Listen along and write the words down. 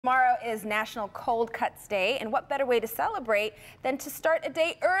Tomorrow is National Cold Cuts Day, and what better way to celebrate than to start a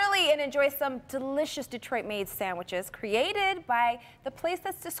day early and enjoy some delicious Detroit-made sandwiches created by the place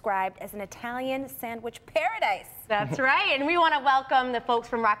that's described as an Italian sandwich paradise. That's right, and we want to welcome the folks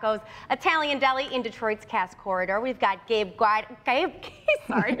from Rocco's Italian Deli in Detroit's Cass Corridor. We've got Gabe Guido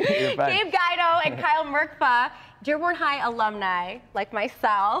and Kyle Merkfa, Dearborn High alumni, like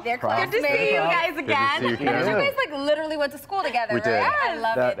myself. They're good to see you guys again. You guys like literally went to school together, right? Did. I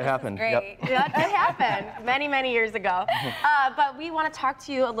love that it. Happened. Great. Yep. That happened many years ago. But we want to talk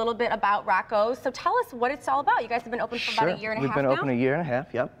to you a little bit about Rocco's. So tell us what it's all about. You guys have been open for about a year and a half now? We've been open a year and a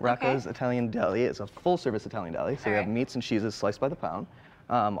half, yep. Rocco's Italian Deli is a full-service Italian deli. So we have meats and cheeses sliced by the pound.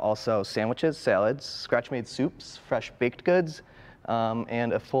 Also sandwiches, salads, scratch-made soups, fresh baked goods,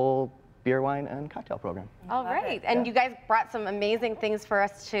 and a full beer, wine, and cocktail program. All right, and you guys brought some amazing things for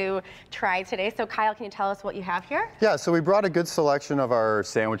us to try today. So Kyle, can you tell us what you have here? Yeah, so we brought a good selection of our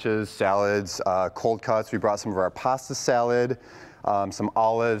sandwiches, salads, cold cuts. We brought some of our pasta salad, some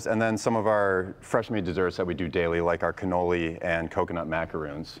olives, and then some of our fresh-made desserts that we do daily, like our cannoli and coconut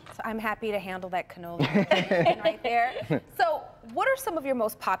macaroons. So I'm happy to handle that cannoli right there. So what are some of your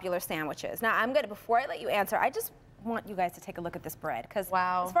most popular sandwiches? Now, before I let you answer, I just want you guys to take a look at this bread, because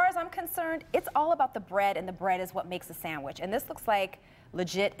as far as I'm concerned, it's all about the bread, and the bread is what makes a sandwich. And this looks like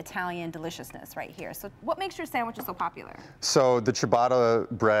legit Italian deliciousness right here. So what makes your sandwiches so popular? So the ciabatta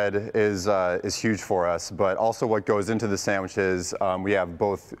bread is huge for us, but also what goes into the sandwiches, we have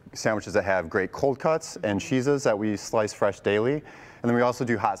both sandwiches that have great cold cuts and cheeses that we slice fresh daily. And then we also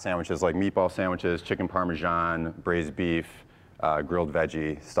do hot sandwiches like meatball sandwiches, chicken parmesan, braised beef, grilled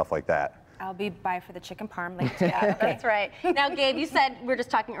veggie, stuff like that. I'll be by for the chicken parm later. Yeah, that's right. Now, Gabe, you said, we were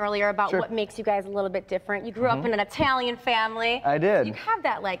just talking earlier about what makes you guys a little bit different. You grew up in an Italian family. I did. You have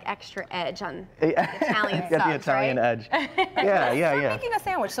that like extra edge on the Italian stuff, the Italian edge. Yeah. Making a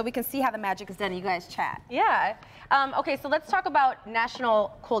sandwich so we can see how the magic is done and you guys chat. Yeah. Okay, so let's talk about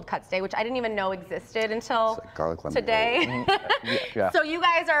National Cold Cuts Day, which I didn't even know existed until today. So you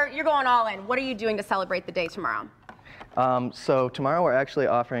guys you're going all in. What are you doing to celebrate the day tomorrow? So tomorrow we're actually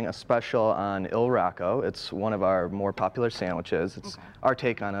offering a special on Il Rocco. It's one of our more popular sandwiches. It's our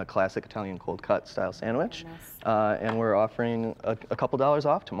take on a classic Italian cold cut style sandwich. And we're offering a couple dollars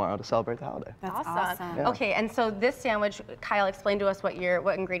off tomorrow to celebrate the holiday. That's awesome. Yeah. Okay, and so this sandwich, Kyle, explain to us what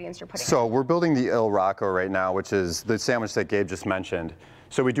ingredients you're putting in. So we're building the Il Rocco right now, which is the sandwich that Gabe just mentioned.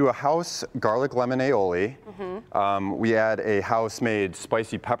 So we do a house garlic lemon aioli. We add a house-made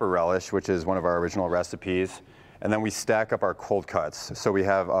spicy pepper relish, which is one of our original recipes. And then we stack up our cold cuts. So we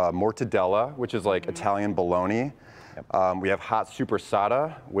have mortadella, which is like Italian bologna. We have hot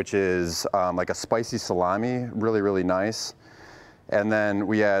supersada, which is like a spicy salami, really nice. And then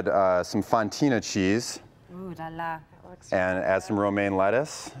we add some fontina cheese. Ooh la la. And add some romaine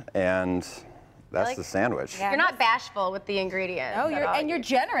lettuce, and that's the sandwich. You're not bashful with the ingredients. No, you're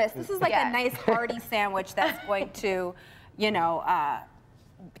generous. This is like a nice hearty sandwich that's going to, you know,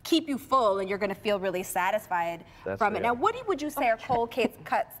 keep you full, and you're going to feel really satisfied from it. Now, what would you say are cold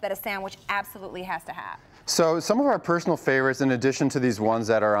cuts that a sandwich absolutely has to have? So some of our personal favorites, in addition to these ones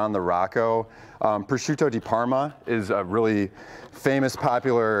that are on the Rocco, prosciutto di Parma is a really famous,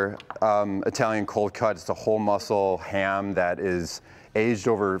 popular Italian cold cut. It's a whole muscle ham that is aged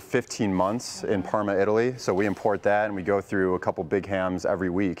over 15 months in Parma, Italy. So we import that, and we go through a couple big hams every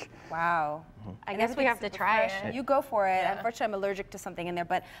week. Wow. I guess we have to try it. You go for it. Unfortunately, I'm allergic to something in there,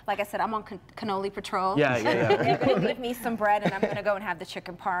 but like I said, I'm on cannoli patrol. Yeah. You're going to give me some bread, and I'm going to go and have the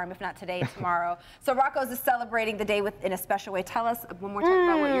chicken parm, if not today, tomorrow. So Rocco's is celebrating the day in a special way. Tell us one more time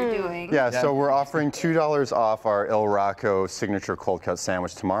about what you're doing. Yeah, so we're offering $2 off our Il Rocco signature cold cut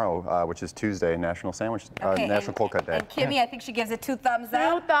sandwich tomorrow, which is Tuesday, National Cold Cut Day. And Kimmy, I think she gives it 2 thumbs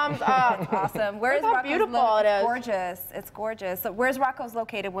up. 2 thumbs up. Awesome. Where's Look how Rocco's beautiful it is. Gorgeous. It's gorgeous. So where's Rocco's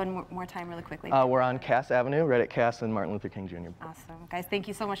located? One more time, really quickly. We're on Cass Avenue, right at Cass and Martin Luther King Jr. Awesome. Guys, thank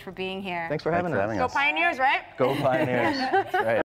you so much for being here. Thanks for having us. Go Pioneers, right? Go Pioneers. That's right.